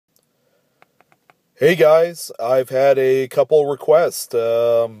Hey guys, I've had a couple requests.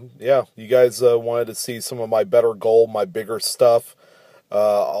 Yeah, you guys wanted to see some of my better gold, my bigger stuff.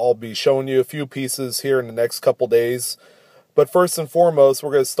 I'll be showing you a few pieces here in the next couple days. But first and foremost,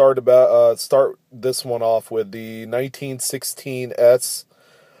 we're going to start this one off with the 1916 S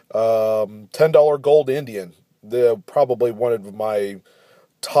 $10 gold Indian. They're probably one of my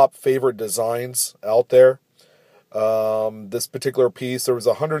top favorite designs out there. This particular piece, there was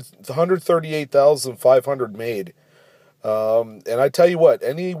 138,500 made. And I tell you what,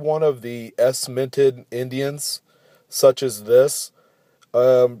 any one of the S minted Indians, such as this,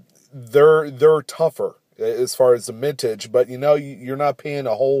 they're tougher as far as the mintage, but you're not paying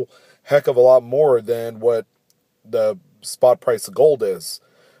a whole heck of a lot more than what the spot price of gold is,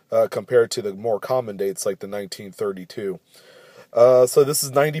 compared to the more common dates like the 1932. So this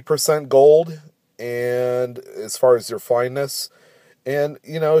is 90% gold, and as far as their fineness, and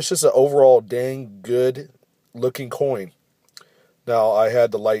it's just an overall dang good looking coin. Now I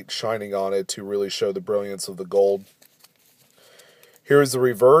had the light shining on it to really show the brilliance of the gold. Here's the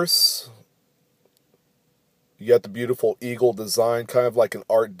reverse. You got the beautiful eagle design, kind of like an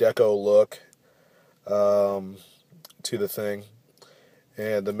Art Deco look to the thing.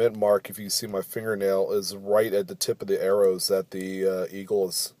 And the mint mark, if you see my fingernail, is right at the tip of the arrows that the eagle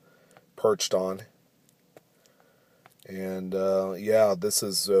is perched on. And yeah, this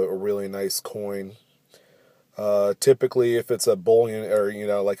is a really nice coin. Typically, if it's a bullion or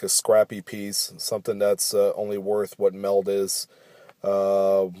like a scrappy piece, something that's only worth what meld is,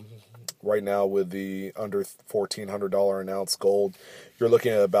 right now with the under $1,400 an ounce gold, you're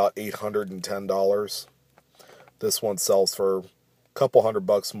looking at about $810. This one sells for a couple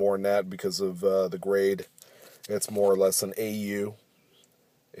 $100 more than that because of the grade. It's more or less an AU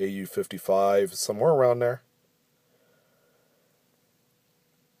 55, somewhere around there.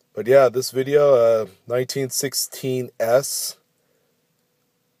 But yeah, this video, 1916 S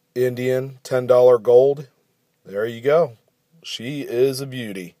Indian $10 gold. There you go. She is a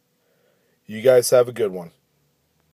beauty. You guys have a good one.